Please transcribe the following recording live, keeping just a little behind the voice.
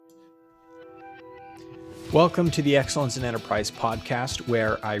Welcome to the Excellence in Enterprise podcast,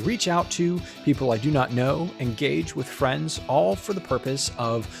 where I reach out to people I do not know, engage with friends, all for the purpose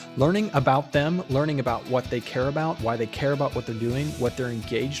of learning about them, learning about what they care about, why they care about what they're doing, what they're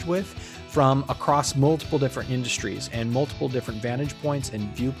engaged with from across multiple different industries and multiple different vantage points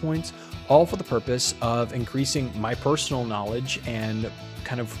and viewpoints, all for the purpose of increasing my personal knowledge and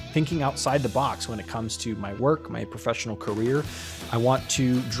kind of thinking outside the box when it comes to my work, my professional career. I want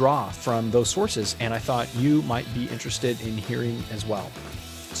to draw from those sources, and I thought you might be interested in hearing as well.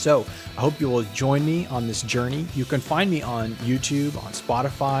 So I hope you will join me on this journey. You can find me on YouTube, on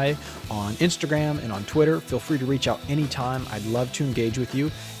Spotify, on Instagram, and on Twitter. Feel free to reach out anytime. I'd love to engage with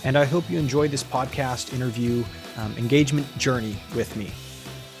you. And I hope you enjoy this podcast interview engagement journey with me.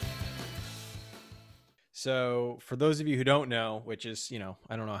 So for those of you who don't know, which is,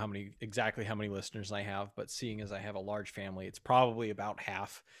 I don't know exactly how many listeners I have, but seeing as I have a large family, it's probably about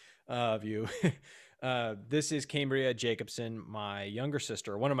half of you. This is Cambria Jacobson, my younger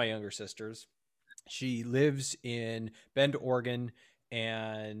sister, one of my younger sisters. She lives in Bend, Oregon,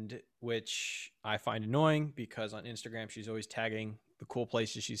 and which I find annoying because on Instagram, she's always tagging the cool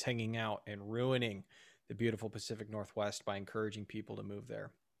places she's hanging out and ruining the beautiful Pacific Northwest by encouraging people to move there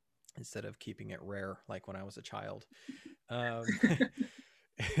instead of keeping it rare like when I was a child.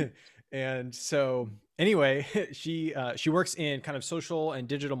 And so anyway, she works in kind of social and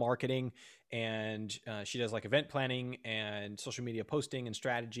digital marketing, and she does like event planning and social media posting and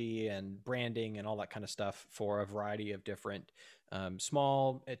strategy and branding and all that kind of stuff for a variety of different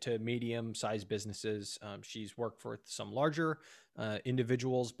small to medium sized businesses. She's worked for some larger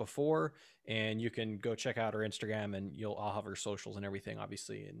individuals before, and you can go check out her Instagram, and I'll have her socials and everything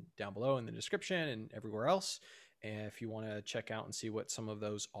obviously and down below in the description and everywhere else, and if you want to check out and see what some of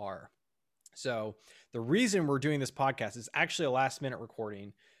those are. So the reason we're doing this podcast is actually a last minute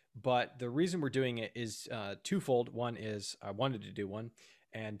recording, but the reason we're doing it is twofold. One is I wanted to do one,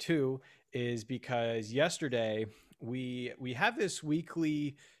 and two is because yesterday we have this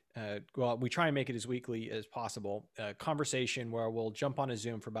weekly we try and make it as weekly as possible, conversation where we'll jump on a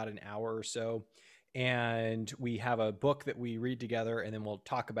Zoom for about an hour or so. And we have a book that we read together, and then we'll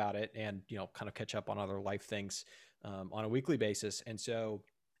talk about it and, kind of catch up on other life things on a weekly basis. And so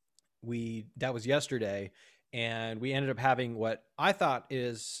that was yesterday, and we ended up having what I thought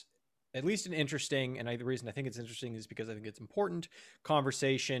is at least an interesting, and the reason I think it's interesting is because I think it's important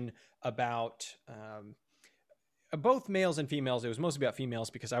conversation about both males and females. It was mostly about females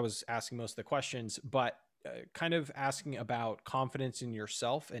because I was asking most of the questions, but kind of asking about confidence in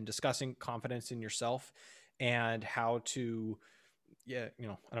yourself and discussing confidence in yourself and how to, I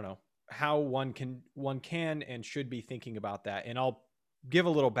don't know, how one can and should be thinking about that. And I'll give a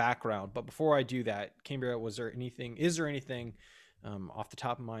little background, but before I do that, Cambria, is there anything off the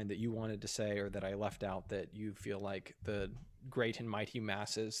top of mind that you wanted to say or that I left out that you feel like the great and mighty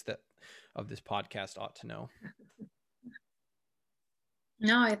masses of this podcast ought to know?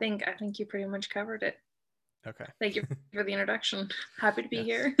 No, I think you pretty much covered it. Okay. Thank you for the introduction. Happy to be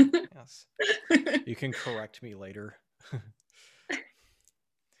here. Yes. You can correct me later.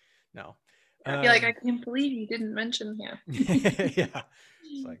 No. I feel like I can't believe you didn't mention him. Yeah.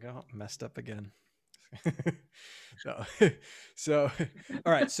 It's like, oh, messed up again. No. So,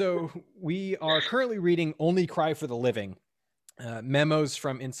 all right. So we are currently reading Only Cry for the Living, Memos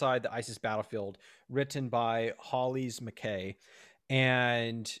from Inside the ISIS Battlefield, written by Hollis McKay.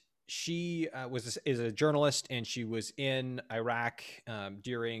 And she is a journalist, and she was in Iraq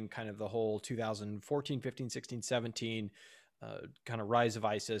during kind of the whole 2014, 15, 16, 17 kind of rise of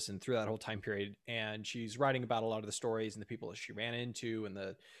ISIS and through that whole time period. And she's writing about a lot of the stories and the people that she ran into and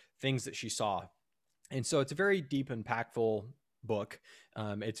the things that she saw. And so it's a very deep, impactful book.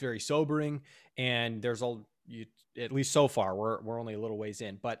 It's very sobering, and there's at least so far, we're only a little ways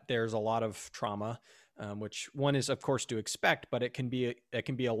in, but there's a lot of trauma, which one is of course to expect, but it can be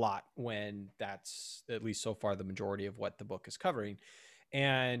a lot when that's at least so far the majority of what the book is covering.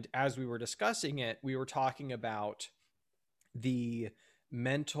 And as we were discussing it, we were talking about one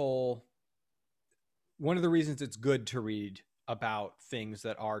of the reasons it's good to read about things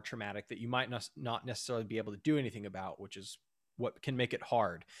that are traumatic that you might not necessarily be able to do anything about, which is what can make it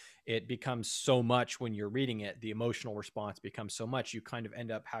hard. It becomes so much when you're reading it, the emotional response becomes so much, you kind of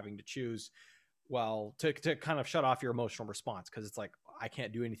end up having to choose, to kind of shut off your emotional response, because it's like, I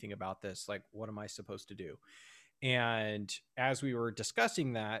can't do anything about this. Like, what am I supposed to do? And as we were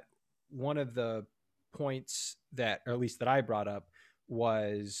discussing that, one of the points that, or at least that I brought up,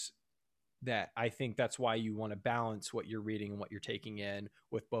 was that I think that's why you want to balance what you're reading and what you're taking in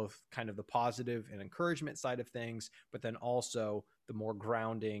with both kind of the positive and encouragement side of things, but then also the more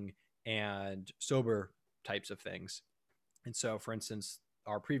grounding and sober types of things. And so, for instance,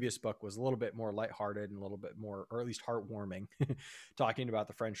 our previous book was a little bit more lighthearted and a little bit more, or at least heartwarming, talking about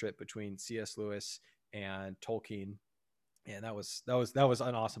the friendship between C.S. Lewis and Tolkien. And that was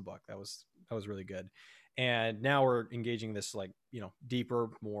an awesome book. That was really good. And now we're engaging this, like, deeper,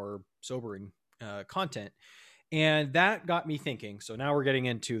 more sobering content. And that got me thinking. So now we're getting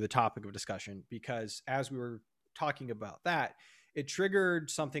into the topic of discussion, because as we were talking about that, it triggered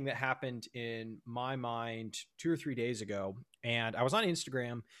something that happened in my mind 2 or 3 days ago. And I was on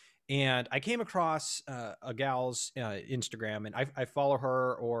Instagram and I came across a gal's Instagram, and I follow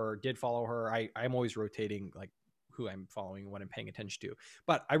her, or did follow her. I'm always rotating, like, who I'm following and what I'm paying attention to.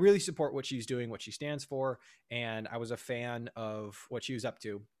 But I really support what she's doing, what she stands for. And I was a fan of what she was up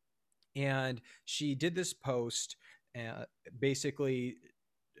to. And she did this post basically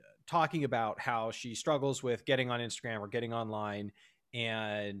talking about how she struggles with getting on Instagram or getting online,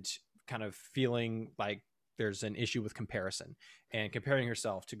 and kind of feeling like there's an issue with comparison and comparing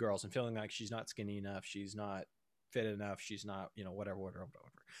herself to girls, and feeling like she's not skinny enough, she's not fit enough, she's not, whatever,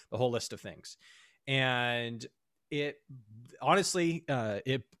 the whole list of things. And it honestly,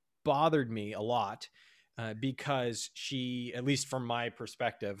 it bothered me a lot, because she, at least from my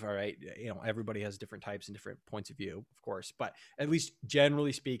perspective, all right, everybody has different types and different points of view, of course, but at least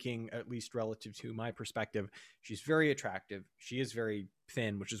generally speaking, at least relative to my perspective, she's very attractive. She is very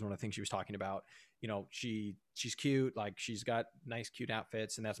thin, which is one of the things she was talking about. She's cute, like, she's got nice, cute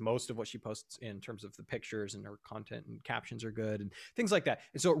outfits, and that's most of what she posts in terms of the pictures, and her content and captions are good and things like that.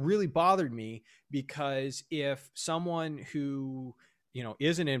 And so it really bothered me, because if someone who,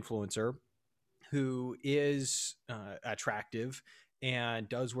 is an influencer, who is attractive and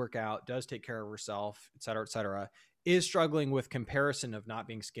does work out, does take care of herself, et cetera, is struggling with comparison of not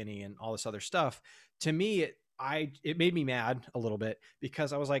being skinny and all this other stuff, to me, it made me mad a little bit,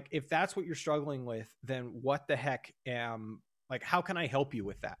 because I was like, if that's what you're struggling with, then what the heck like, how can I help you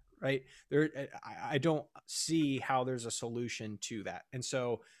with that? Right there. I don't see how there's a solution to that. And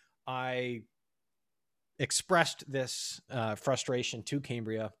so I expressed this frustration to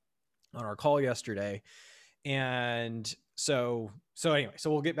Cambria on our call yesterday. And so anyway, so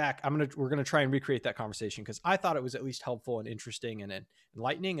we'll get back. We're going to try and recreate that conversation, because I thought it was at least helpful and interesting and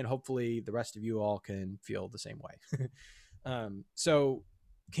enlightening, and hopefully the rest of you all can feel the same way. So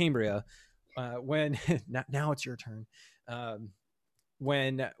Cambria, when now it's your turn.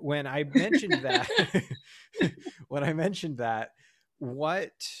 When I mentioned that,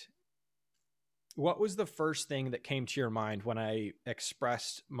 what was the first thing that came to your mind when I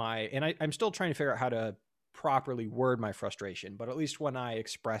expressed I'm still trying to figure out how to properly word my frustration, but at least when I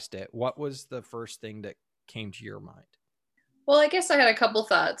expressed it, what was the first thing that came to your mind? Well, I guess I had a couple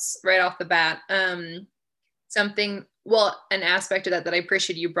thoughts right off the bat. An aspect of that I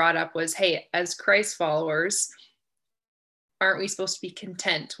appreciate you brought up was, hey, as Christ followers, aren't we supposed to be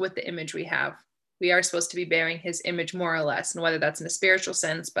content with the image we have? We are supposed to be bearing his image, more or less, and whether that's in a spiritual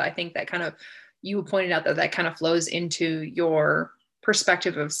sense, but I think that kind of, you pointed out that kind of flows into your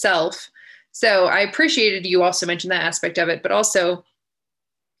perspective of self. So I appreciated you also mentioned that aspect of it, but also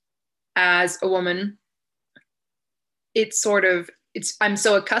as a woman, I'm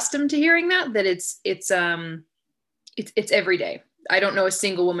so accustomed to hearing that it's every day. I don't know a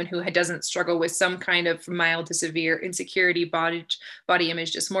single woman who doesn't struggle with some kind of mild to severe insecurity, body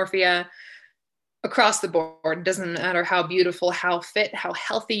image dysmorphia across the board. It doesn't matter how beautiful, how fit, how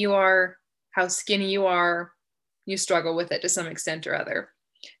healthy you are, how skinny you are, you struggle with it to some extent or other.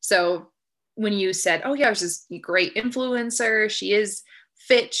 So when you said, oh yeah, she's a great influencer, she is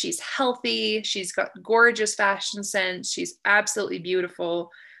fit, she's healthy, she's got gorgeous fashion sense, she's absolutely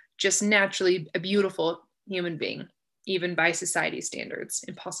beautiful, just naturally a beautiful human being, even by society standards,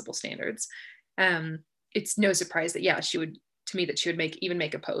 impossible standards. It's no surprise that, yeah, she would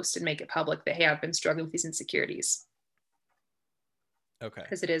make a post and make it public that, hey, I've been struggling with these insecurities. Okay.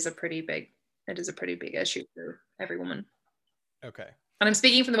 Because it is a pretty big issue for every woman. Okay. And I'm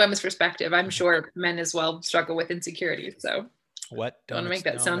speaking from the women's perspective. I'm sure men as well struggle with insecurities. So what? Don't want to make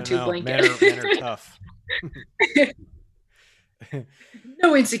that sound too blanket. Men are tough.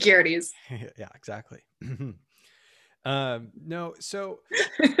 No insecurities. Yeah, exactly. No. So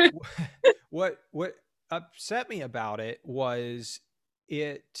what upset me about it was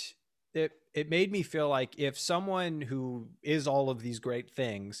it made me feel like if someone who is all of these great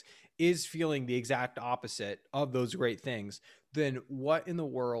things is feeling the exact opposite of those great things, then what in the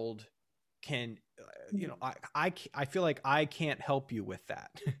world can, I feel like I can't help you with that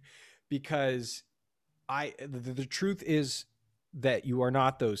because the truth is that you are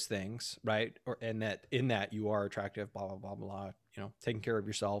not those things, right? Or and that in that you are attractive, blah blah blah blah. You know, taking care of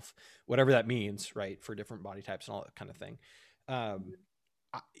yourself, whatever that means, right? For different body types and all that kind of thing. Um,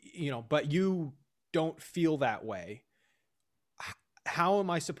 you know, but you don't feel that way. How am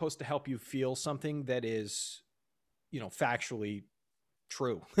I supposed to help you feel something that is, you know, factually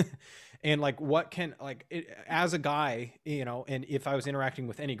true? And like, what can, like, as a guy, you know, and if I was interacting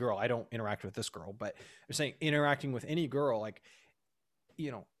with any girl, I don't interact with this girl, but I'm saying interacting with any girl, like,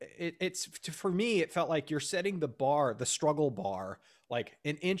 you know, it's for me, it felt like you're setting the bar, the struggle bar, like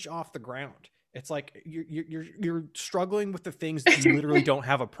an inch off the ground. It's like you're struggling with the things that you literally don't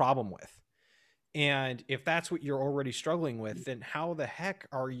have a problem with. And if that's what you're already struggling with, then how the heck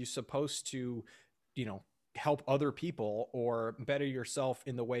are you supposed to, you know, help other people or better yourself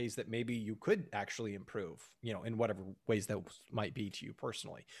in the ways that maybe you could actually improve, you know, in whatever ways that might be to you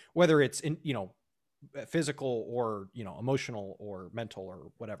personally, whether it's in, you know, physical or, you know, emotional or mental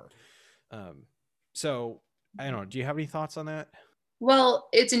or whatever. Um, so I don't know. Do you have any thoughts on that? Well,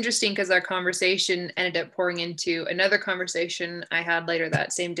 it's interesting because our conversation ended up pouring into another conversation I had later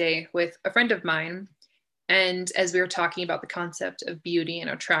that same day with a friend of mine. And as we were talking about the concept of beauty and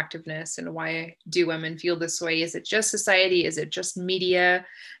attractiveness and why do women feel this way, is it just society? Is it just media?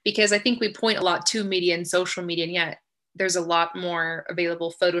 Because I think we point a lot to media and social media, and yet there's a lot more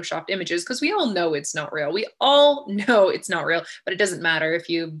available photoshopped images because we all know it's not real. We all know it's not real, but it doesn't matter if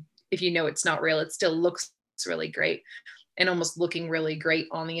you know it's not real, it still looks really great. And almost looking really great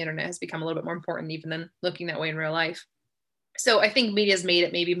on the internet has become a little bit more important even than looking that way in real life. So I think media's made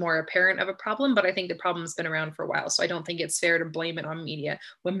it maybe more apparent of a problem, but I think the problem's been around for a while. So I don't think it's fair to blame it on media.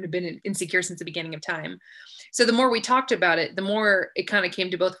 Women have been insecure since the beginning of time. So the more we talked about it, the more it kind of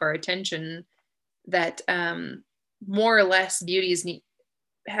came to both of our attention that more or less beauty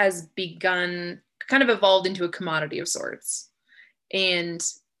has begun, kind of evolved into a commodity of sorts. And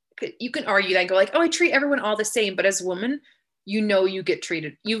you can argue that and go like, oh, I treat everyone all the same. But as a woman, you know you get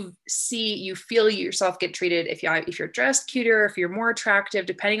treated. You feel yourself get treated if you're dressed cuter, if you're more attractive,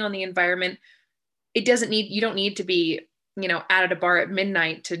 depending on the environment. You don't need to be, you know, out at a bar at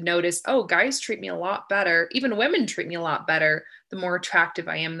midnight to notice, oh, guys treat me a lot better. Even women treat me a lot better. The more attractive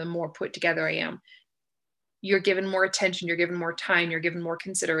I am, the more put together I am. You're given more attention, you're given more time, you're given more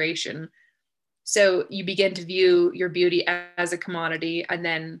consideration. So you begin to view your beauty as a commodity. And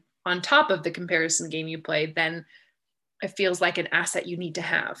then on top of the comparison game you played, then it feels like an asset you need to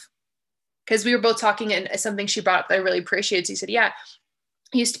have. Because we were both talking, and something she brought up that I really appreciated. She said, yeah,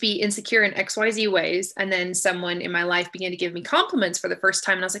 I used to be insecure in XYZ ways. And then someone in my life began to give me compliments for the first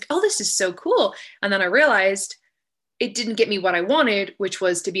time. And I was like, oh, this is so cool. And then I realized it didn't get me what I wanted, which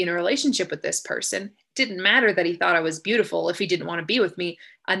was to be in a relationship with this person. It didn't matter that he thought I was beautiful if he didn't want to be with me.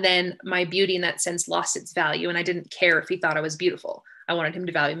 And then my beauty in that sense lost its value. And I didn't care if he thought I was beautiful. I wanted him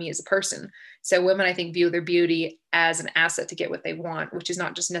to value me as a person. So women, I think, view their beauty as an asset to get what they want, which is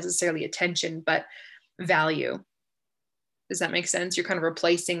not just necessarily attention, but value. Does that make sense? You're kind of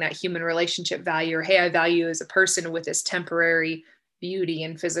replacing that human relationship value, or hey, I value you as a person, with this temporary beauty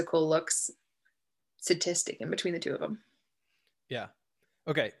and physical looks statistic in between the two of them. Yeah.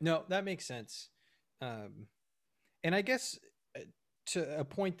 Okay. No, that makes sense. Um, and I guess to a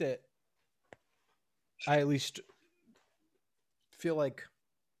point that I at least feel like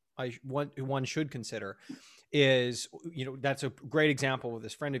one should consider is, you know, that's a great example with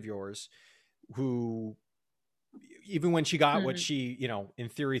this friend of yours who, even when she got what she, you know, in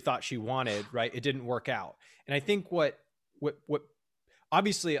theory thought she wanted, right, it didn't work out. And I think what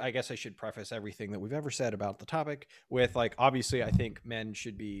obviously, I guess I should preface everything that we've ever said about the topic with, like, obviously I think men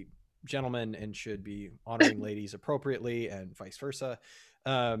should be gentlemen and should be honoring ladies appropriately and vice versa.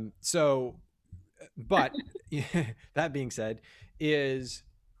 So but that being said, is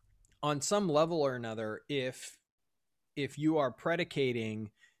on some level or another, if you are predicating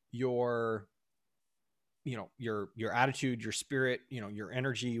your, you know, your attitude, your spirit, you know, your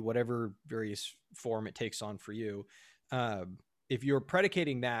energy, whatever various form it takes on for you, if you're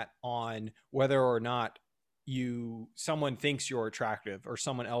predicating that on whether or not someone thinks you're attractive or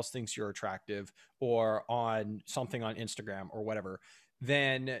someone else thinks you're attractive, or on something on Instagram or whatever,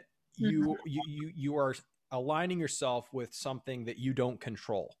 then you are aligning yourself with something that you don't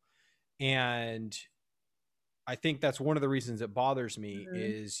control. And I think that's one of the reasons it bothers me,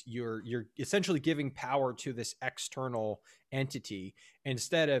 is you're essentially giving power to this external entity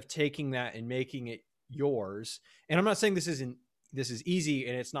instead of taking that and making it yours. And I'm not saying this is easy,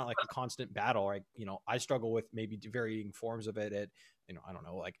 and it's not like a constant battle. Right? You know, I struggle with maybe varying forms of it at, you know, I don't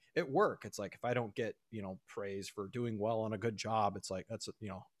know, like at work. It's like, if I don't get, you know, praise for doing well on a good job, it's like, that's, you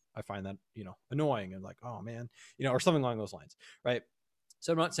know, I find that, annoying, and like, oh man, or something along those lines, right?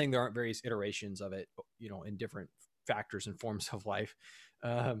 So I'm not saying there aren't various iterations of it, in different factors and forms of life,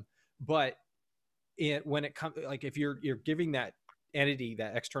 but when it comes, like, if you're giving that entity,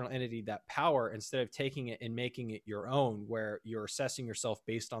 that external entity, that power, instead of taking it and making it your own, where you're assessing yourself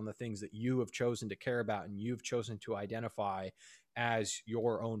based on the things that you have chosen to care about and you've chosen to identify as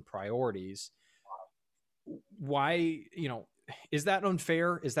your own priorities, why, is that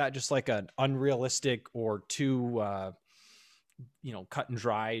unfair? Is that just like an unrealistic or too cut and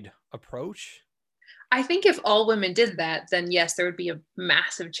dried approach? I think if all women did that, then yes, there would be a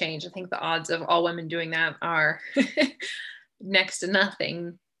massive change. I think the odds of all women doing that are next to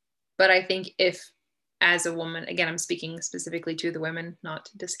nothing. But I think if, as a woman, again, I'm speaking specifically to the women, not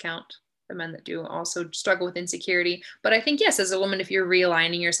to discount the men that do also struggle with insecurity. But I think, yes, as a woman, if you're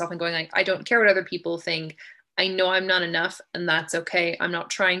realigning yourself and going like, I don't care what other people think, I know I'm not enough, and that's okay. I'm not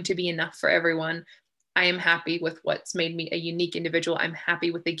trying to be enough for everyone. I am happy with what's made me a unique individual. I'm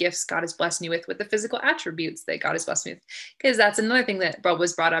happy with the gifts God has blessed me with the physical attributes that God has blessed me with. Because that's another thing that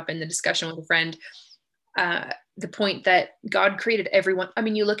was brought up in the discussion with a friend. The point that God created everyone. I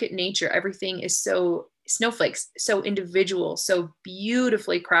mean, you look at nature, everything is so snowflakes, so individual, so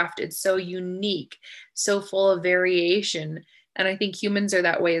beautifully crafted, so unique, so full of variation. And I think humans are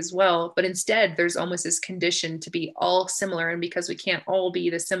that way as well. But instead, there's almost this condition to be all similar. And because we can't all be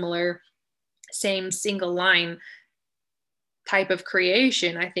the similar, same single line type of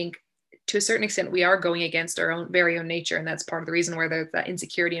creation, I think to a certain extent we are going against our own very own nature, and that's part of the reason where there's that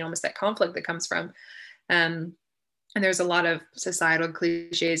insecurity and almost that conflict that comes from. And there's a lot of societal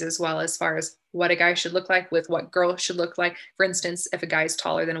cliches as well, as far as what a guy should look like with what girls should look like. For instance, if a guy is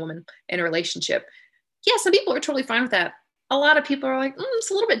taller than a woman in a relationship, yeah, some people are totally fine with that. A lot of people are like,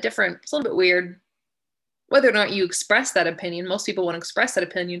 it's a little bit different, it's a little bit weird. Whether or not you express that opinion, most people won't express that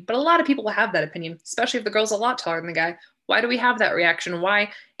opinion, but a lot of people will have that opinion, especially if the girl's a lot taller than the guy. Why do we have that reaction?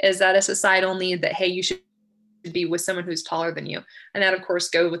 Why is that a societal need that, hey, you should be with someone who's taller than you? And that, of course,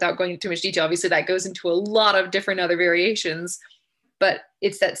 without going into too much detail, obviously that goes into a lot of different other variations, but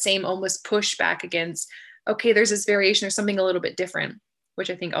it's that same almost pushback against, okay, there's this variation, there's something a little bit different,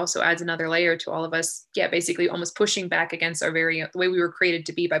 which I think also adds another layer to all of us. Yeah, basically almost pushing back against the way we were created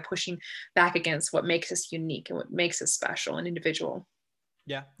to be, by pushing back against what makes us unique and what makes us special and individual.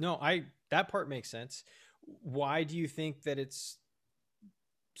 Yeah, no, that part makes sense. Why do you think that it's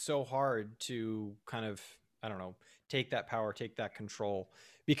so hard to kind of, I don't know, take that power, take that control?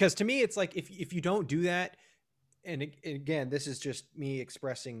 Because to me, it's like, if you don't do that, and again, this is just me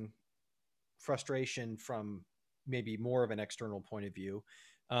expressing frustration from maybe more of an external point of view,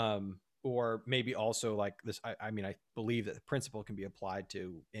 or maybe also like this. I mean, I believe that the principle can be applied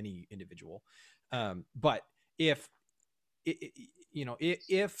to any individual, but if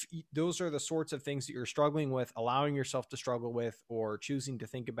if those are the sorts of things that you're struggling with, allowing yourself to struggle with, or choosing to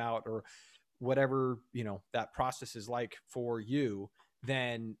think about, or whatever that process is like for you,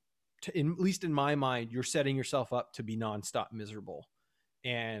 then at least in my mind, you're setting yourself up to be nonstop miserable.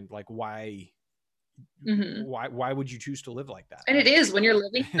 And like, why would you choose to live like that? And it is, when you're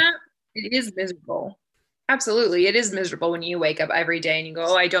living that, it is miserable. Absolutely. It is miserable when you wake up every day and you go,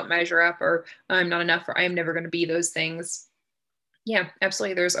 oh, I don't measure up, or I'm not enough, or I'm never going to be those things. Yeah,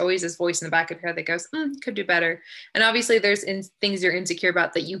 absolutely. There's always this voice in the back of your head that goes, could do better. And obviously there's things you're insecure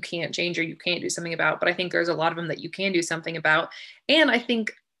about that you can't change or you can't do something about. But I think there's a lot of them that you can do something about. And I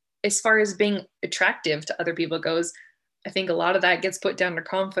think as far as being attractive to other people goes, I think a lot of that gets put down to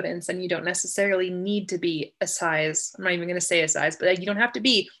confidence, and you don't necessarily need to be a size. I'm not even going to say a size, but you don't have to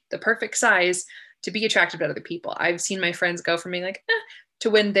be the perfect size to be attractive to other people. I've seen my friends go from being like,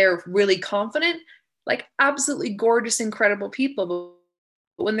 to when they're really confident, like absolutely gorgeous, incredible people.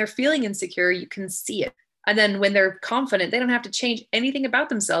 But when they're feeling insecure, you can see it. And then when they're confident, they don't have to change anything about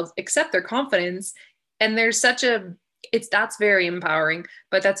themselves except their confidence. And there's that's very empowering,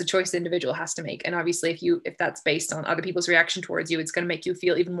 but that's a choice the individual has to make. And obviously if that's based on other people's reaction towards you, it's going to make you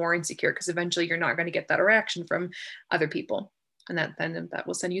feel even more insecure, because eventually you're not going to get that reaction from other people. And that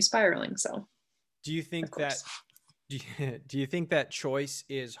will send you spiraling. So do you think that, do you think that choice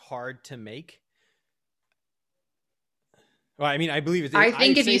is hard to make? Well, I mean, I believe it's, I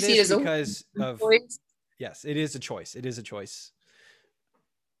think if you see it as because of choice. Yes, it is a choice. It is a choice,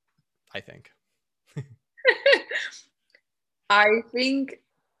 I think. I think,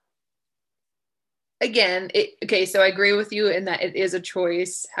 again, okay, so I agree with you in that it is a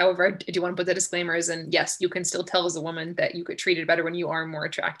choice. However, I do want to put the disclaimers, and yes, you can still tell as a woman that you could treat it better when you are more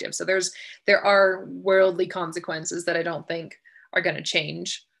attractive. So there are worldly consequences that I don't think are going to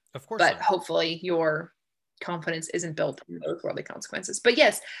change. Of course. But not. hopefully your confidence isn't built in those worldly consequences. But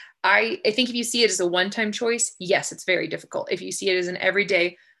yes, I think if you see it as a one-time choice, yes, it's very difficult. If you see it as an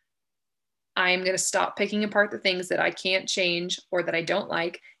everyday, I'm going to stop picking apart the things that I can't change or that I don't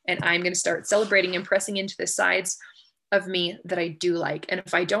like, and I'm going to start celebrating and pressing into the sides of me that I do like. And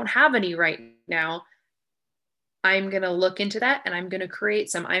if I don't have any right now, I'm going to look into that and I'm going to create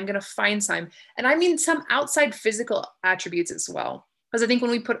some. I'm going to find some. And I mean some outside physical attributes as well. Because I think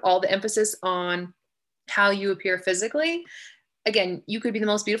when we put all the emphasis on how you appear physically, again, you could be the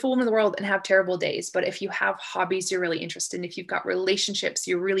most beautiful woman in the world and have terrible days. But if you have hobbies you're really interested in, if you've got relationships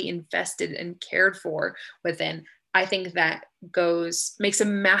you're really invested and cared for within, I think that makes a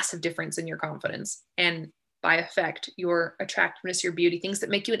massive difference in your confidence. And by effect, your attractiveness, your beauty, things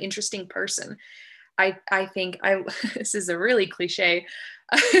that make you an interesting person. I think this is a really cliche,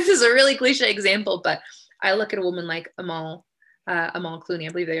 this is a really cliche example, but I look at a woman like Amal Clooney, I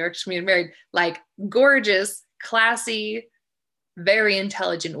believe they are actually married, like gorgeous, classy, very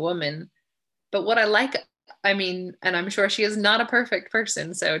intelligent woman. But what I like, I mean, and I'm sure she is not a perfect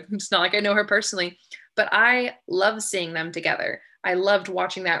person, so it's not like I know her personally, but I love seeing them together. I loved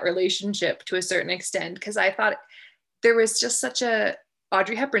watching that relationship to a certain extent because I thought there was just such a,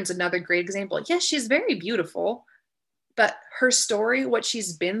 Audrey Hepburn's another great example. Yes, she's very beautiful, but her story, what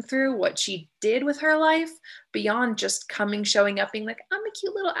she's been through, what she did with her life, beyond just showing up, being like, I'm a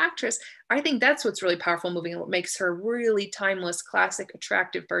cute little actress. I think that's what's really powerful, moving, and what makes her really timeless, classic,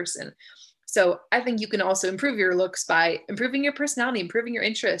 attractive person. So I think you can also improve your looks by improving your personality, improving your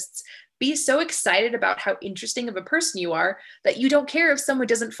interests. Be so excited about how interesting of a person you are that you don't care if someone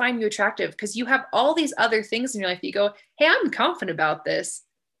doesn't find you attractive, because you have all these other things in your life. You go, hey, I'm confident about this.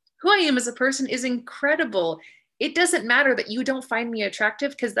 Who I am as a person is incredible. It doesn't matter that you don't find me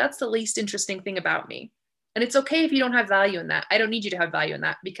attractive, because that's the least interesting thing about me. And it's okay if you don't have value in that. I don't need you to have value in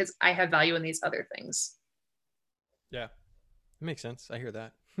that because I have value in these other things. Yeah, it makes sense. I hear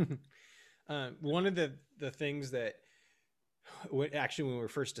that. One of the things that actually, when we were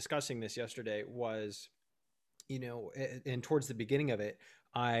first discussing this yesterday, was, and towards the beginning of it,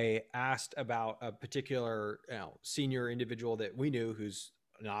 I asked about a particular, senior individual that we knew who's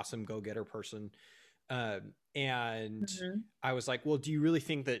an awesome go-getter person. And I was like, well, do you really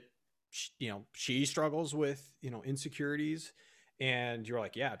think that, she struggles with, insecurities? And you're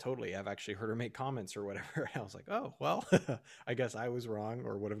like, yeah, totally. I've actually heard her make comments or whatever. And I was like, oh, well, I guess I was wrong,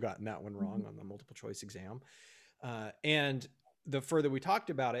 or would have gotten that one wrong on the multiple choice exam. And the further we talked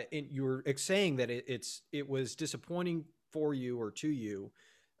about it, and you were saying that it was disappointing for you, or to you,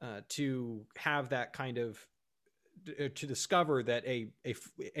 to have that kind of, to discover that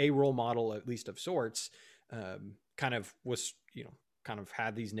a role model, at least of sorts, kind of was, kind of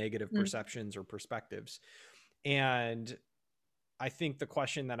had these negative perceptions or perspectives. And I think the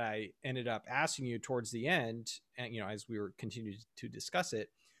question that I ended up asking you towards the end, and, as we were continuing to discuss it,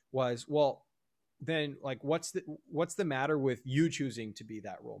 was, well, then, like, what's the matter with you choosing to be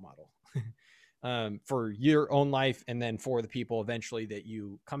that role model for your own life, and then for the people eventually that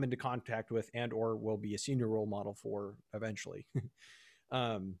you come into contact with and or will be a senior role model for eventually.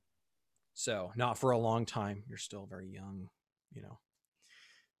 So not for a long time. You're still very young,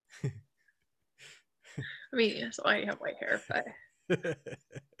 I mean, so I have white hair, but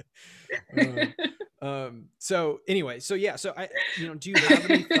so anyway, so yeah, so I, do you have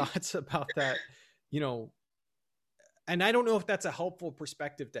any thoughts about that? And I don't know if that's a helpful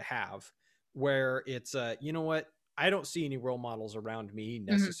perspective to have, where it's you know what, I don't see any role models around me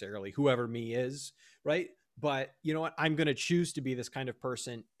necessarily, whoever me is, right? But you know what, I'm going to choose to be this kind of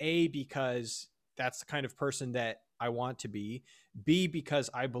person, A, because that's the kind of person that I want to be, B,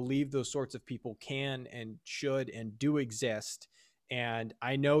 because I believe those sorts of people can and should and do exist. And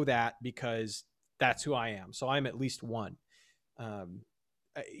I know that because that's who I am. So I'm at least one.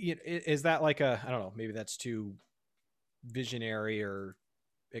 Is that like I don't know, maybe that's too visionary, or,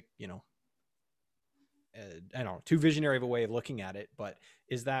 I don't know, too visionary of a way of looking at it, but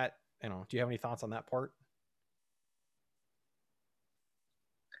is that, I don't know, do you have any thoughts on that part?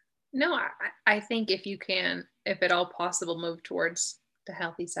 No, I think if you can, if at all possible, move towards the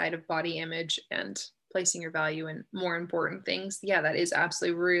healthy side of body image and placing your value in more important things, yeah, that is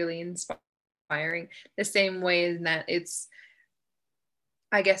absolutely really inspiring. The same way in that it's,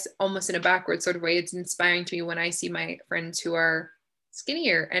 I guess, almost in a backward sort of way, it's inspiring to me when I see my friends who are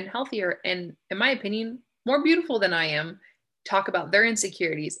skinnier and healthier and, in my opinion, more beautiful than I am, talk about their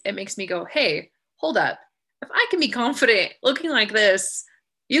insecurities. It makes me go, hey, hold up. If I can be confident looking like this,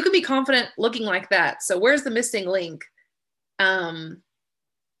 you can be confident looking like that. So where's the missing link? And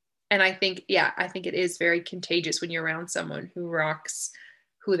I think, yeah, I think it is very contagious when you're around someone who rocks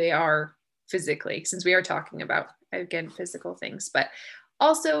who they are physically, since we are talking about, again, physical things. But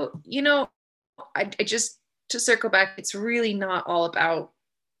also, you know, I just, to circle back, it's really not all about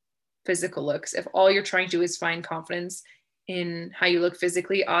physical looks. If all you're trying to do is find confidence in how you look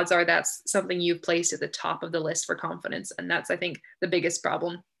physically, odds are that's something you've placed at the top of the list for confidence. And that's, I think, the biggest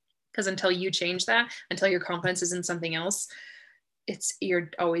problem. Because until you change that, until your confidence is in something else,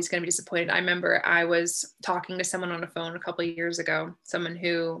 you're always going to be disappointed. I remember I was talking to someone on a phone a couple of years ago, someone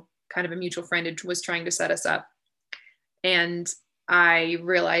who kind of a mutual friend was trying to set us up. And I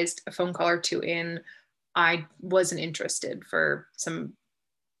realized a phone call or two in, I wasn't interested for some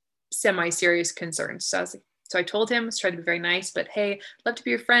semi-serious concerns. So I told him, I was trying to be very nice, but hey, I'd love to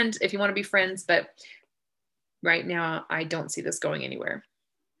be your friend if you want to be friends, but right now I don't see this going anywhere.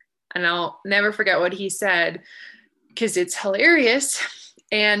 And I'll never forget what he said, because it's hilarious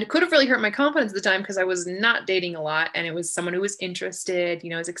and could have really hurt my confidence at the time, because I was not dating a lot and it was someone who was interested, you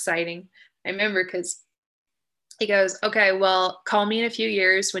know, it was exciting. I remember because he goes, okay, well, call me in a few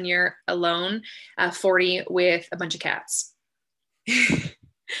years when you're alone, 40 with a bunch of cats.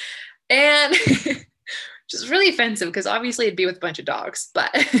 And just really offensive, because obviously it'd be with a bunch of dogs, but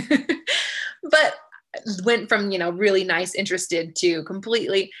went from, you know, really nice, interested to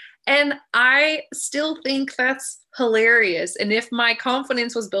completely. And I still think that's hilarious. And if my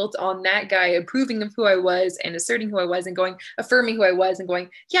confidence was built on that guy approving of who I was and asserting who I was and affirming who I was and going,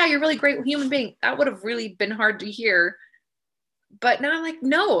 yeah, you're a really great human being, that would have really been hard to hear. But now I'm like,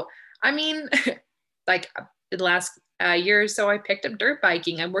 no, I mean, like the last year or so, I picked up dirt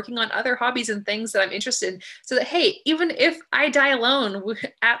biking. I'm working on other hobbies and things that I'm interested in, so that, hey, even if I die alone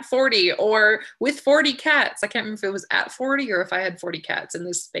at 40 or with 40 cats, I can't remember if it was at 40 or if I had 40 cats in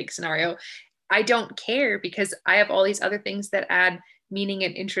this fake scenario, I don't care, because I have all these other things that add meaning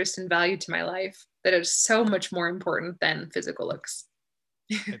and interest and value to my life that are so much more important than physical looks.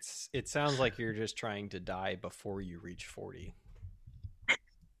 It sounds like you're just trying to die before you reach 40.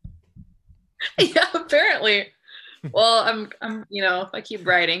 Yeah, apparently. Well, I'm, you know, I keep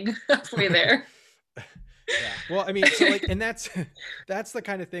writing halfway there. Yeah. Well, I mean, so like, and that's the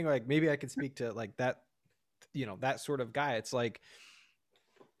kind of thing, like, maybe I could speak to like that, you know, that sort of guy. It's like,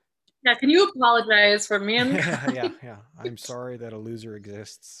 yeah, can you apologize for me? Yeah. I'm sorry that a loser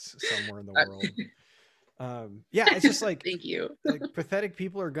exists somewhere in the world. Yeah, it's just like, thank you. Like, pathetic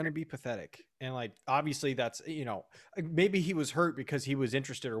people are going to be pathetic. And like, obviously that's, you know, maybe he was hurt because he was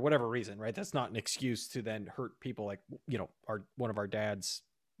interested or whatever reason, right? That's not an excuse to then hurt people. Like, you know, one of our dad's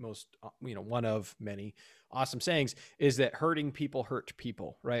most, you know, one of many awesome sayings is that hurting people hurt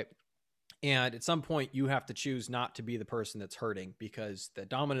people, right? And at some point you have to choose not to be the person that's hurting, because the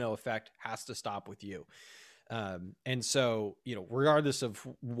domino effect has to stop with you. And so, you know, regardless of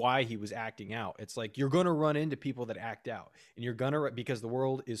why he was acting out, it's like, you're going to run into people that act out, and you're going to, because the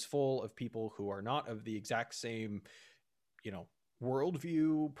world is full of people who are not of the exact same, you know,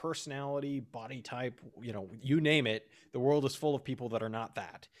 worldview, personality, body type, you know, you name it. The world is full of people that are not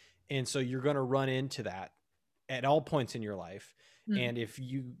that. And so you're going to run into that at all points in your life. Mm-hmm. And if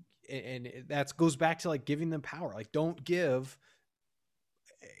you, and that goes back to like giving them power, like, don't give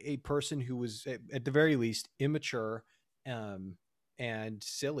a person who was at the very least immature and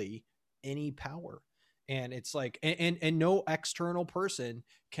silly any power. And it's like, and no external person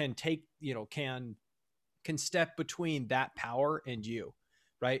can take, you know, can step between that power and you,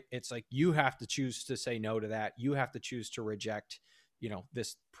 right? It's like, you have to choose to say no to that. You have to choose to reject, you know,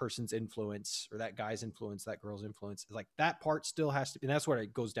 this person's influence or that guy's influence, that girl's influence. Like, that part still has to, and that's where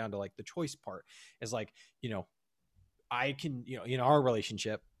it goes down to like the choice part is like, you know, I can, you know, in our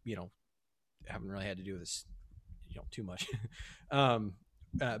relationship, you know, haven't really had to do this, you know, too much.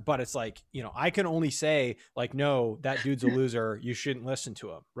 But it's like, you know, I can only say like, no, that dude's a loser, you shouldn't listen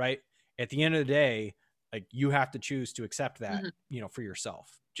to him. Right. At the end of the day, like, you have to choose to accept that, mm-hmm. you know, for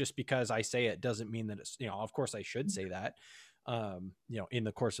yourself. Just because I say it doesn't mean that it's, you know, of course I should say that, you know, in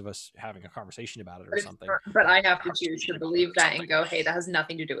the course of us having a conversation about it or something. But I have to choose to believe that and go, hey, that has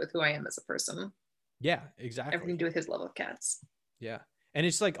nothing to do with who I am as a person. Yeah, exactly. Everything to do with his love of cats. Yeah. And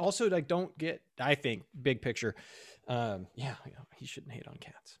it's like, also like, don't get, I think, big picture. Yeah, he shouldn't hate on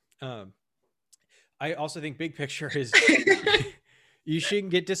cats. I also think big picture is you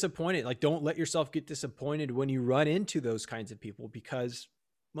shouldn't get disappointed. Like, don't let yourself get disappointed when you run into those kinds of people, because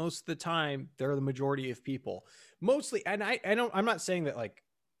most of the time they're the majority of people mostly. And I'm not saying that, like,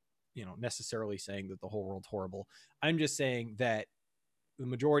 you know, necessarily saying that the whole world's horrible. I'm just saying that the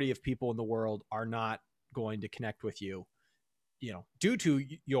majority of people in the world are not going to connect with you, you know, due to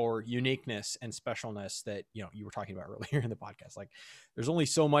your uniqueness and specialness that, you know, you were talking about earlier in the podcast. Like, there's only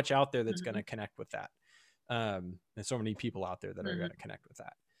so much out there that's mm-hmm. going to connect with that. And so many people out there that mm-hmm. are going to connect with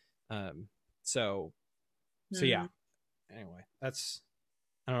that. So yeah. Anyway, that's,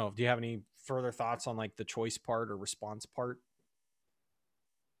 I don't know. Do you have any further thoughts on like the choice part or response part?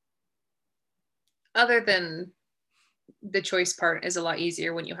 Other than the choice part is a lot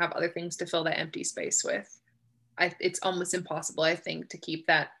easier when you have other things to fill that empty space with. It's almost impossible, I think, to keep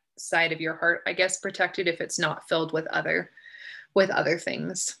that side of your heart, I guess, protected if it's not filled with other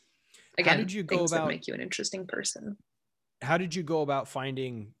things. How Again, did you go things that about make you an interesting person. how did you go about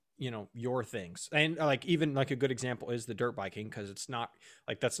finding, your things? And like, even like a good example is the dirt biking, because it's not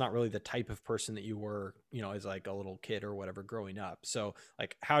like, that's not really the type of person that you were, as like a little kid or whatever growing up. So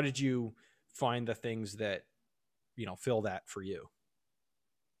like, how did you find the things that, fill that for you?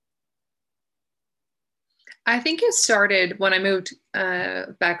 I think it started when I moved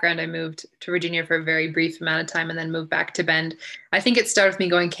background. I moved to Virginia for a very brief amount of time and then moved back to Bend. I think it started with me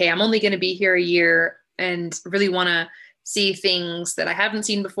going, okay, I'm only going to be here a year and really want to see things that I haven't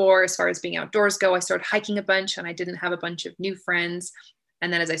seen before as far as being outdoors go. I started hiking a bunch and I didn't have a bunch of new friends.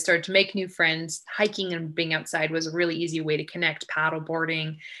 And then as I started to make new friends, hiking and being outside was a really easy way to connect. Paddle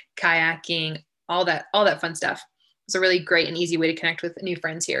boarding, kayaking, all that fun stuff. It was a really great and easy way to connect with new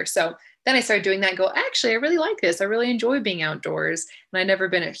friends here. So then I started doing that and go, actually, I really like this. I really enjoy being outdoors. And I'd never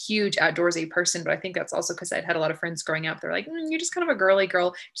been a huge outdoorsy person, but I think that's also because I'd had a lot of friends growing up. They're like, you're just kind of a girly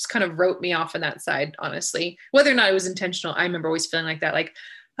girl. Just kind of wrote me off on that side, honestly. Whether or not it was intentional, I remember always feeling like that, like,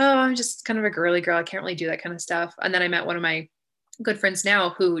 oh, I'm just kind of a girly girl. I can't really do that kind of stuff. And then I met one of my good friends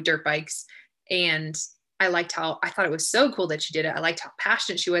now who dirt bikes, and I thought it was so cool that she did it. I liked how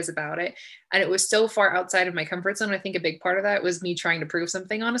passionate she was about it. And it was so far outside of my comfort zone. I think a big part of that was me trying to prove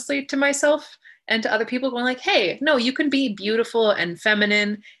something, honestly, to myself and to other people, going like, hey, no, you can be beautiful and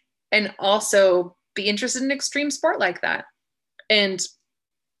feminine and also be interested in extreme sport like that. And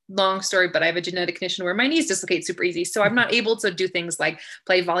long story, but I have a genetic condition where my knees dislocate super easy. So I'm not able to do things like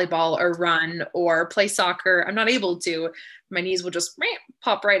play volleyball or run or play soccer. I'm not able to. My knees will just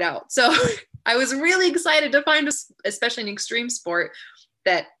pop right out. So I was really excited to find, especially an extreme sport,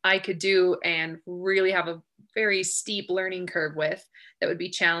 that I could do and really have a very steep learning curve with, that would be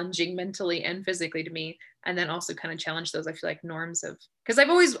challenging mentally and physically to me. And then also kind of challenge those, I feel like, norms of, because I've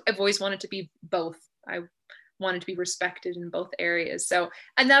always wanted to be both. I wanted to be respected in both areas. So,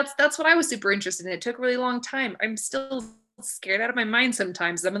 and that's what I was super interested in. It took a really long time. I'm still scared out of my mind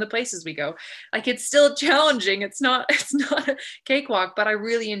sometimes, some of the places we go. Like, it's still challenging. It's not a cakewalk, but I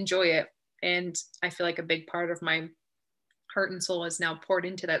really enjoy it. And I feel like a big part of my heart and soul is now poured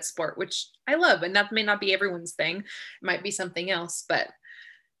into that sport, which I love. And that may not be everyone's thing. It might be something else, but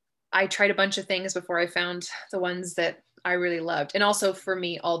I tried a bunch of things before I found the ones that I really loved. And also for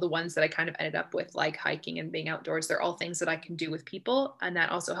me, all the ones that I kind of ended up with, like hiking and being outdoors, they're all things that I can do with people. And that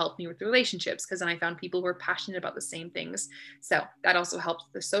also helped me with relationships, because then I found people who were passionate about the same things. So that also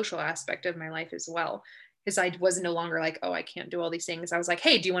helped the social aspect of my life as well. Because I was no longer like, oh, I can't do all these things. I was like,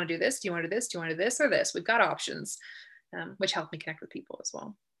 hey, do you want to do this? Do you want to do this? Do you want to do this or this? We've got options, which helped me connect with people as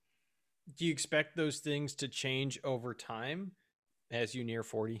well. Do you expect those things to change over time as you near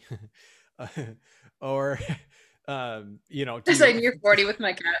 40? uh, or, do As you, I near 40 with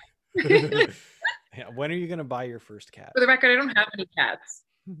my cat. yeah, when are you going to buy your first cat? For the record, I don't have any cats.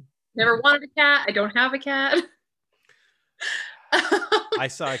 Never wanted a cat. I don't have a cat. I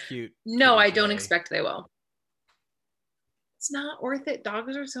saw a cute. No, I don't today. expect they will. It's not worth it.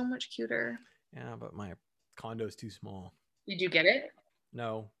 Dogs are so much cuter. Yeah, but my condo is too small. Did you get it?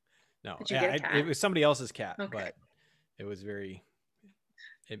 No. Did you get a cat? It was somebody else's cat, Okay. but it was very.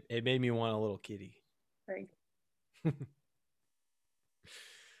 It made me want a little kitty. Right.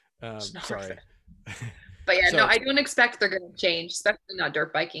 Sorry. But yeah, no, I don't expect they're going to change, especially not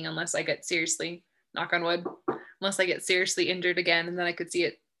dirt biking, unless I get seriously, knock on wood, unless I get seriously injured again, and then I could see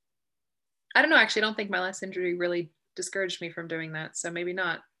it. I don't know. Actually, I don't think my last injury really discouraged me from doing that. So maybe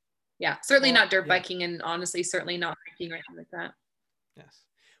not. Yeah, certainly not dirt biking, and honestly, certainly not hiking or anything like that. Yes.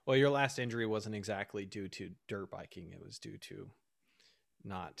 Well, your last injury wasn't exactly due to dirt biking. It was due to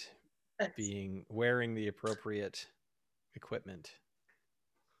not wearing the appropriate equipment.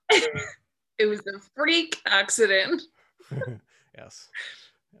 It was a freak accident. Yes.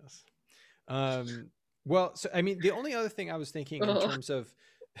 Well, so I mean, the only other thing I was thinking in terms of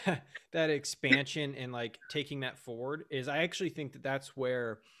that expansion and like taking that forward is, I actually think that that's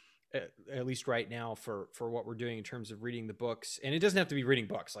where, at least right now, for what we're doing in terms of reading the books, and it doesn't have to be reading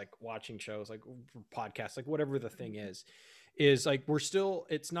books, like watching shows, like podcasts, like whatever the thing is like,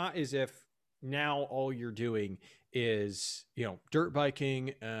 it's not as if now all you're doing is, dirt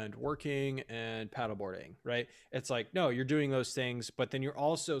biking and working and paddleboarding, right? It's like, no, you're doing those things, but then you're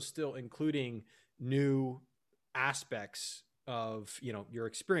also still including new aspects of, you know, your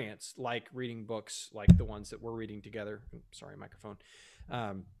experience, like reading books like the ones that we're reading together. Sorry, microphone.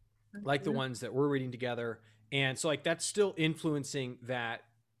 Um, like the ones that we're reading together. And so like that's still influencing that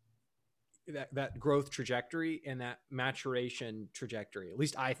growth trajectory and that maturation trajectory, at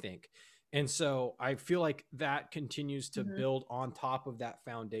least I think. And so I feel like that continues to Mm-hmm. build on top of that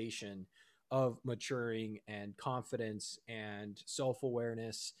foundation of maturing and confidence and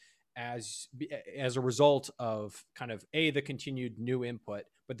self-awareness as a result of kind of the continued new input,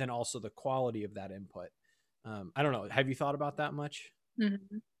 but then also the quality of that input. I don't know, have you thought about that much?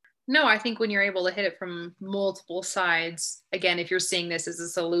 Mm-hmm. No, I think when you're able to hit it from multiple sides, again, if you're seeing this as a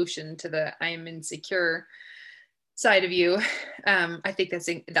solution to the I am insecure side of you, I think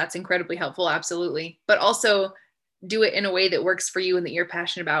that's incredibly helpful. Absolutely. But also do it in a way that works for you and that you're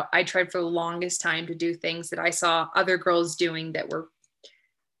passionate about. I tried for the longest time to do things that I saw other girls doing that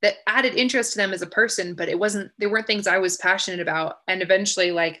added interest to them as a person, but they weren't things I was passionate about. And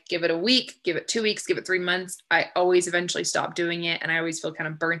eventually, like, give it a week, give it 2 weeks, give it 3 months, I always eventually stopped doing it. And I always feel kind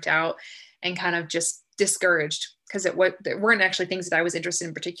of burnt out and kind of just discouraged because there weren't actually things that I was interested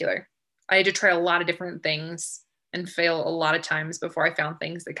in particular. I had to try a lot of different things and fail a lot of times before I found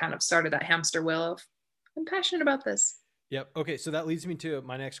things that kind of started that hamster wheel of, I'm passionate about this. Yep. Okay. So that leads me to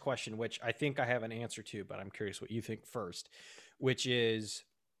my next question, which I think I have an answer to, but I'm curious what you think first, which is,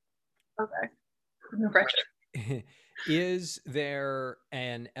 Okay. No pressure. is there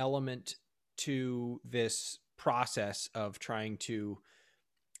an element to this process of trying to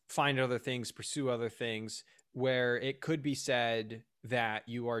find other things, pursue other things, where it could be said that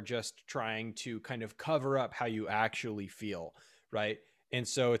you are just trying to kind of cover up how you actually feel, right? And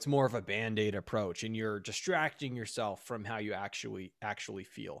so it's more of a band-aid approach and you're distracting yourself from how you actually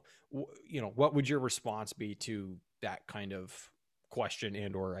feel. You know, what would your response be to that kind of question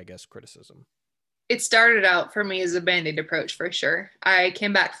and or I guess criticism? It started out for me as a band-aid approach for sure. I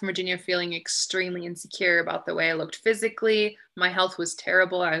came back from Virginia feeling extremely insecure about the way I looked physically. My health was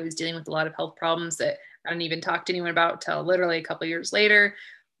terrible. I was dealing with a lot of health problems that I didn't even talk to anyone about till literally a couple years later.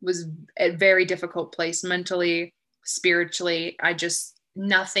 Was a very difficult place mentally, spiritually. I just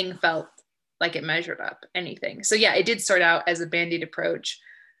nothing felt like it measured up anything. So yeah, it did start out as a band-aid approach,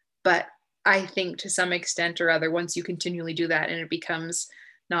 but I think to some extent or other, once you continually do that and it becomes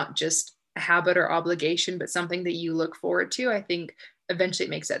not just a habit or obligation, but something that you look forward to, I think eventually it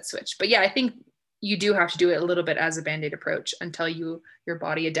makes that switch. But yeah, I think you do have to do it a little bit as a band-aid approach until your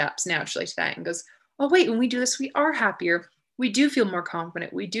body adapts naturally to that and goes, oh wait, when we do this, we are happier. We do feel more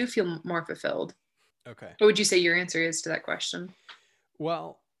confident. We do feel more fulfilled. Okay. What would you say your answer is to that question?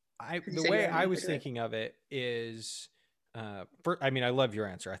 Well, Because you the said you way had an I answer was to it. thinking of it is, I mean, I love your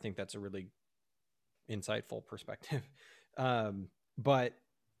answer. I think that's a really insightful perspective. But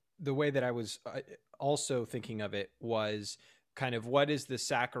the way that I was also thinking of it was kind of what is the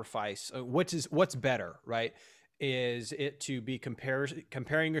sacrifice? What's better, right? Is it to be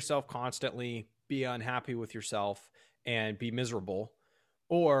comparing yourself constantly, be unhappy with yourself, and be miserable,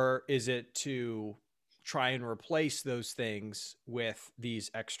 or is it to try and replace those things with these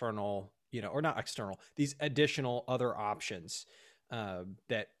external, you know, or not external, these additional other options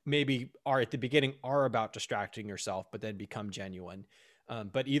that maybe are at the beginning are about distracting yourself, but then become genuine.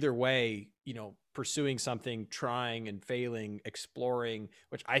 But either way, you know, pursuing something, trying and failing, exploring,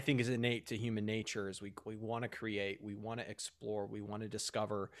 which I think is innate to human nature, is we want to create, we want to explore, we want to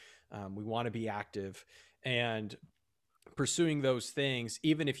discover, we want to be active, and pursuing those things,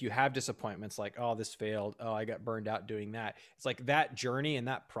 even if you have disappointments like, oh, this failed, oh, I got burned out doing that. It's like that journey and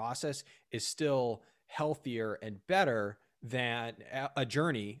that process is still healthier and better than a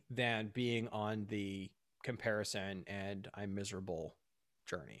journey than being on the comparison and I'm miserable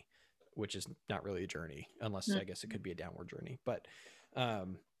journey, which is not really a journey, unless I guess it could be a downward journey. But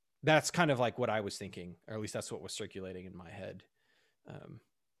um, that's kind of like what I was thinking, or at least that's what was circulating in my head.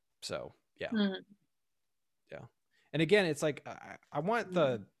 So yeah, Mm-hmm. yeah. And again, it's like I want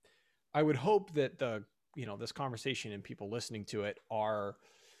the, I would hope that the, you know, this conversation and people listening to it are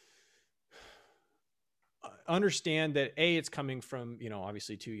understand that it's coming from, you know,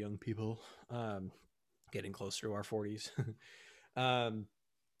 obviously two young people, getting closer to our 40s, um,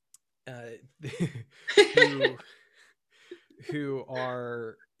 uh, who who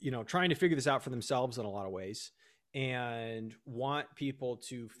are, you know, trying to figure this out for themselves in a lot of ways and want people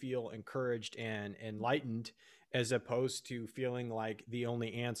to feel encouraged and enlightened, as opposed to feeling like the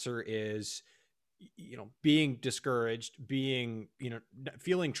only answer is, you know, being discouraged, being, you know,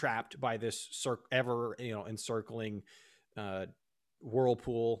 feeling trapped by this ever, you know, encircling uh,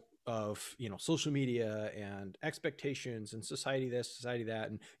 whirlpool of, you know, social media and expectations and society this, society that,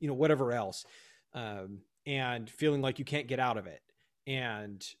 and, you know, whatever else. and feeling like you can't get out of it.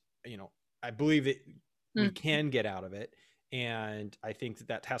 And, I believe that we can get out of it. And I think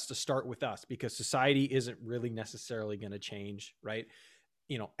that has to start with us, because society isn't really necessarily going to change, right?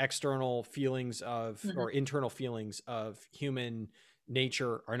 External feelings of, or internal feelings of human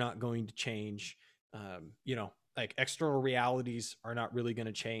nature are not going to change. Like external realities are not really going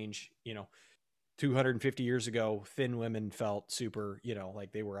to change. 250 years ago, thin women felt super,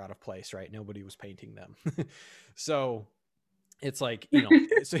 like they were out of place, right? Nobody was painting them. So it's like,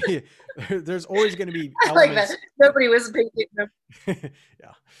 so there's always going to be elements. Like that. Nobody was painting them.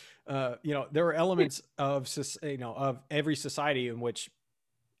 Yeah. There were elements of, of every society in which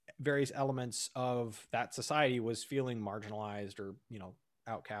various elements of that society was feeling marginalized or,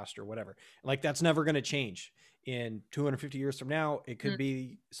 outcast or whatever. Like that's never going to change. In 250 years from now, it could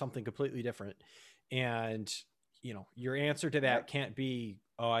be something completely different. And, your answer to that can't be,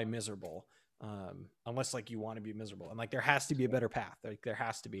 oh, I'm miserable. Unless like you want to be miserable, and like there has to be a better path. Like there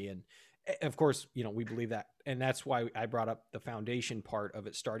has to be. And of course, we believe that. And that's why I brought up the foundation part of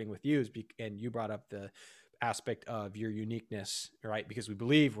it, starting with you, and you brought up the aspect of your uniqueness, right? Because we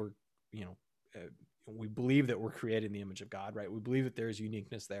believe we believe that we're created in the image of God, right? We believe that there's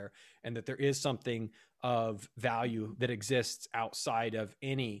uniqueness there, and that there is something of value that exists outside of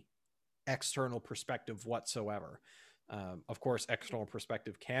any external perspective whatsoever. Of course, external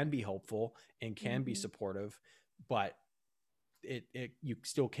perspective can be helpful and can be supportive, but you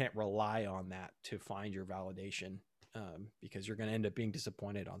still can't rely on that to find your validation, because you're going to end up being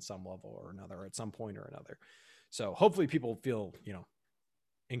disappointed on some level or another at some point or another. So hopefully people feel,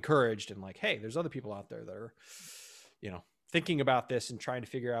 encouraged and like, hey, there's other people out there that are, thinking about this and trying to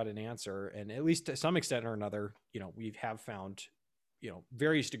figure out an answer. And at least to some extent or another, we have found,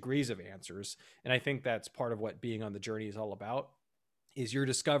 various degrees of answers. And I think that's part of what being on the journey is all about, is you're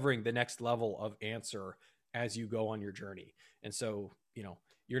discovering the next level of answer as you go on your journey. And so,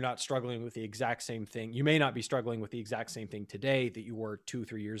 you're not struggling with the exact same thing. You may not be struggling with the exact same thing today that you were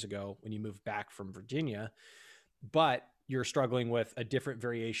 2-3 years ago when you moved back from Virginia, but you're struggling with a different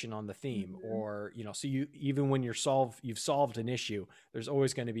variation on the theme, or, so even when you've solved an issue, there's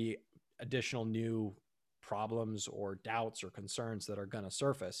always going to be additional new problems or doubts or concerns that are going to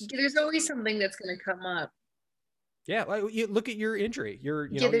surface. There's always something that's going to come up. Yeah. Like you look at your injury,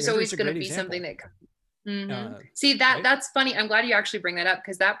 there's always going to be something that comes. See that's funny. I'm glad you actually bring that up,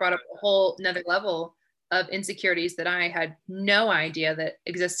 because that brought up a whole another level of insecurities that I had no idea that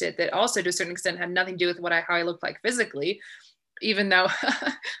existed, that also to a certain extent had nothing to do with how I looked like physically, even though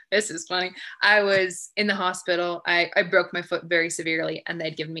this is funny. I was in the hospital. I broke my foot very severely, and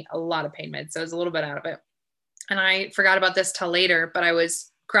they'd given me a lot of pain meds. So I was a little bit out of it. And I forgot about this till later, but I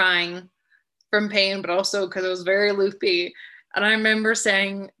was crying from pain, but also because I was very loopy. And I remember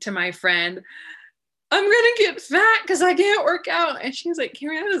saying to my friend, I'm going to get fat because I can't work out. And she was like,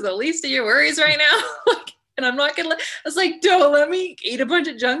 Karen, that is the least of your worries right now. And I'm not going to I was like, don't let me eat a bunch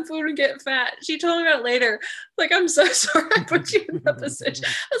of junk food and get fat. She told me about it later. Like, I'm so sorry I put you in that position.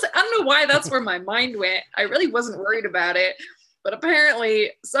 I was like, I don't know why that's where my mind went. I really wasn't worried about it. But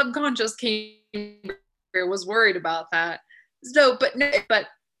apparently subconscious was worried about that. So, but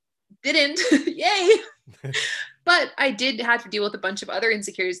didn't. Yay. But I did have to deal with a bunch of other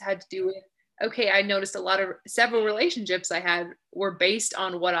insecurities that had to do with, okay, I noticed several relationships I had were based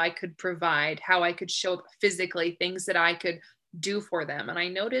on what I could provide, how I could show up physically, things that I could do for them. And I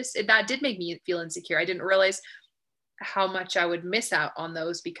noticed that did make me feel insecure. I didn't realize how much I would miss out on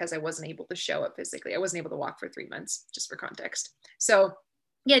those because I wasn't able to show up physically. I wasn't able to walk for 3 months, just for context. So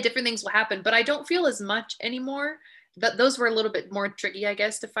yeah, different things will happen, but I don't feel as much anymore. Those were a little bit more tricky, I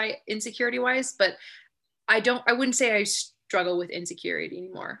guess, to fight insecurity wise, but I wouldn't say I struggle with insecurity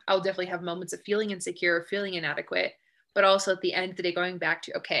anymore. I'll definitely have moments of feeling insecure, feeling inadequate, but also at the end of the day, going back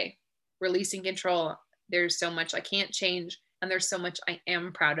to, okay, releasing control. There's so much I can't change, and there's so much I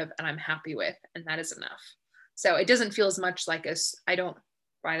am proud of and I'm happy with, and that is enough. So it doesn't feel as much like I don't,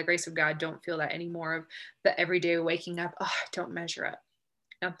 by the grace of God, don't feel that anymore of the everyday waking up, oh, don't measure up.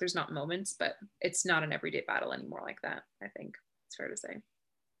 Now, there's not moments, but it's not an everyday battle anymore like that. I think it's fair to say.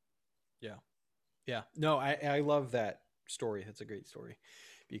 Yeah. Yeah. No, I love that story. That's a great story,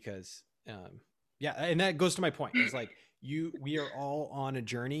 because, yeah. And that goes to my point. It's like we are all on a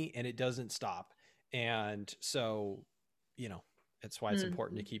journey, and it doesn't stop. And so, that's why it's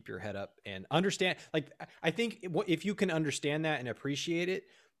important to keep your head up and understand. Like, I think if you can understand that and appreciate it,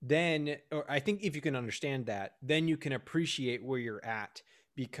 then you can appreciate where you're at,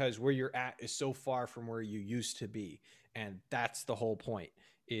 because where you're at is so far from where you used to be. And that's the whole point,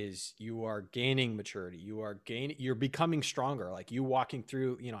 is you are gaining maturity. You're becoming stronger. Like you walking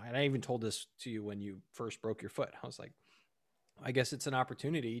through, you know, and I even told this to you when you first broke your foot. I was like, I guess it's an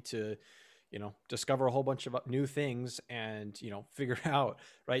opportunity to, you know, discover a whole bunch of new things and, you know, figure out,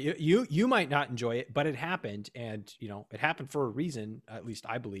 right. You might not enjoy it, but it happened, and, you know, it happened for a reason, at least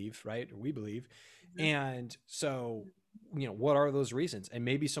I believe, right. Or we believe. Mhm. And so, you know, what are those reasons? And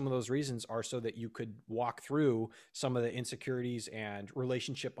maybe some of those reasons are so that you could walk through some of the insecurities and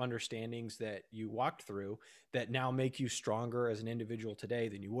relationship understandings that you walked through that now make you stronger as an individual today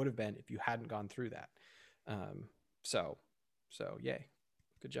than you would have been if you hadn't gone through that. Um, so yay.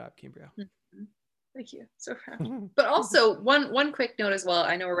 Good job, Cambria. Mhm. Thank you. So proud. But also one quick note as well.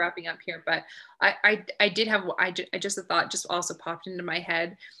 I know we're wrapping up here, but I did have, just a thought just also popped into my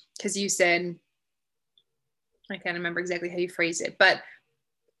head, because you said, I can't remember exactly how you phrased it, but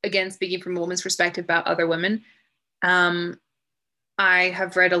again, speaking from a woman's perspective about other women, I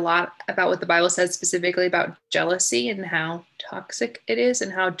have read a lot about what the Bible says specifically about jealousy and how toxic it is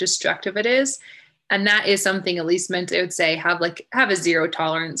and how destructive it is. And that is something, at least meant, I would say, have a zero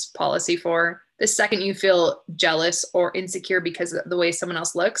tolerance policy for. The second you feel jealous or insecure because of the way someone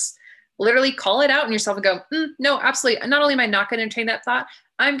else looks, literally call it out in yourself and go, no, absolutely. Not only am I not going to entertain that thought,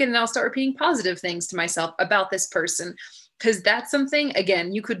 I'm going to now start repeating positive things to myself about this person. Because that's something,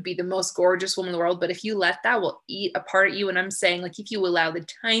 again, you could be the most gorgeous woman in the world, but if you let that will eat apart at you. And I'm saying, like, if you allow the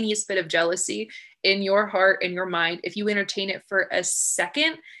tiniest bit of jealousy in your heart and your mind, if you entertain it for a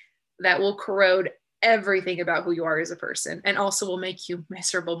second, that will corrode everything about who you are as a person, and also will make you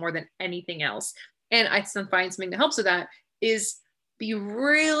miserable more than anything else. And I find something that helps with that is be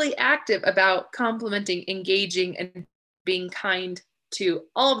really active about complimenting, engaging, and being kind to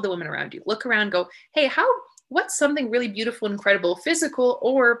all of the women around you. Look around, go, hey, what's something really beautiful, incredible, physical,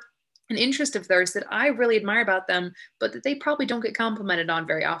 or an interest of theirs that I really admire about them, but that they probably don't get complimented on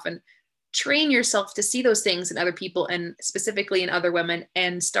very often. Train yourself to see those things in other people, and specifically in other women,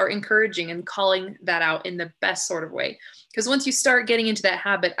 and start encouraging and calling that out in the best sort of way. Because once you start getting into that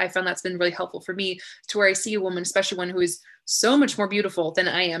habit, I found that's been really helpful for me, to where I see a woman, especially one who is so much more beautiful than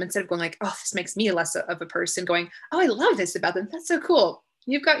I am, instead of going like, oh, this makes me less of a person, going, oh, I love this about them. That's so cool.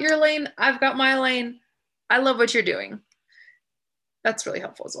 You've got your lane. I've got my lane. I love what you're doing. That's really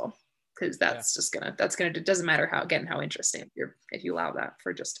helpful as well. Because it doesn't matter how interesting, if you allow that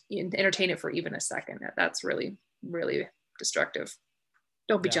for just entertain it for even a second, that's really, really destructive.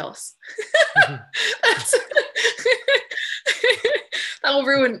 Don't be jealous. That will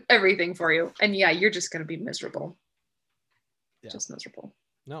ruin everything for you. And yeah, you're just going to be miserable. Just miserable.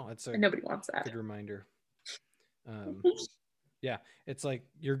 No, and nobody wants that. Good reminder. Yeah, it's like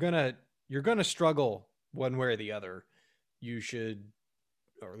you're gonna struggle one way or the other. You should,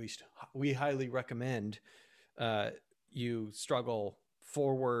 or at least we highly recommend, you struggle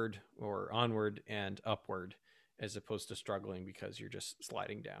forward or onward and upward, as opposed to struggling because you're just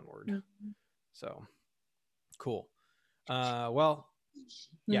sliding downward. Mm-hmm. So cool. Well,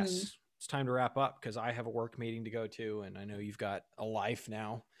 yes, it's time to wrap up, because I have a work meeting to go to, and I know you've got a life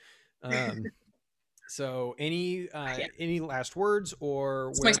now. So any last words,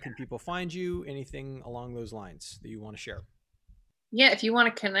 or where can people find you? Anything along those lines that you want to share? Yeah, if you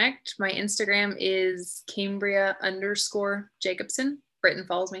want to connect, my Instagram is Cambria_Jacobson. Britton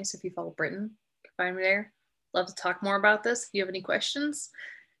follows me, so if you follow Britton, you can find me there. Love to talk more about this if you have any questions.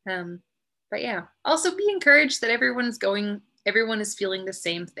 But yeah, also be encouraged that everyone is feeling the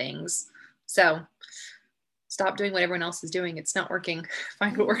same things. So stop doing what everyone else is doing. It's not working.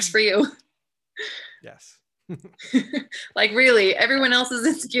 Find what works for you. Yes. Like, really, everyone else is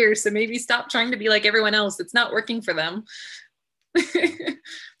insecure, so maybe stop trying to be like everyone else. It's not working for them.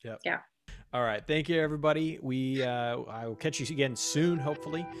 Yep. Yeah. All right. Thank you, everybody. I will catch you again soon,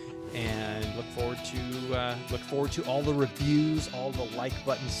 hopefully, and look forward to all the reviews, all the like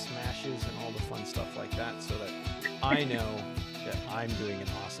button smashes, and all the fun stuff like that, so that I know that I'm doing an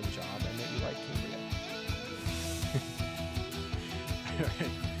awesome job and that you like Cambria. All right.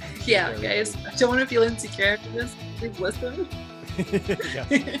 Yeah, guys, I don't want to feel insecure after this. Please listen.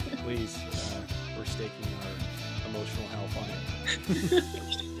 Yes, please. We're staking our emotional health on it.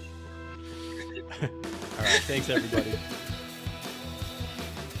 All right. Thanks, everybody.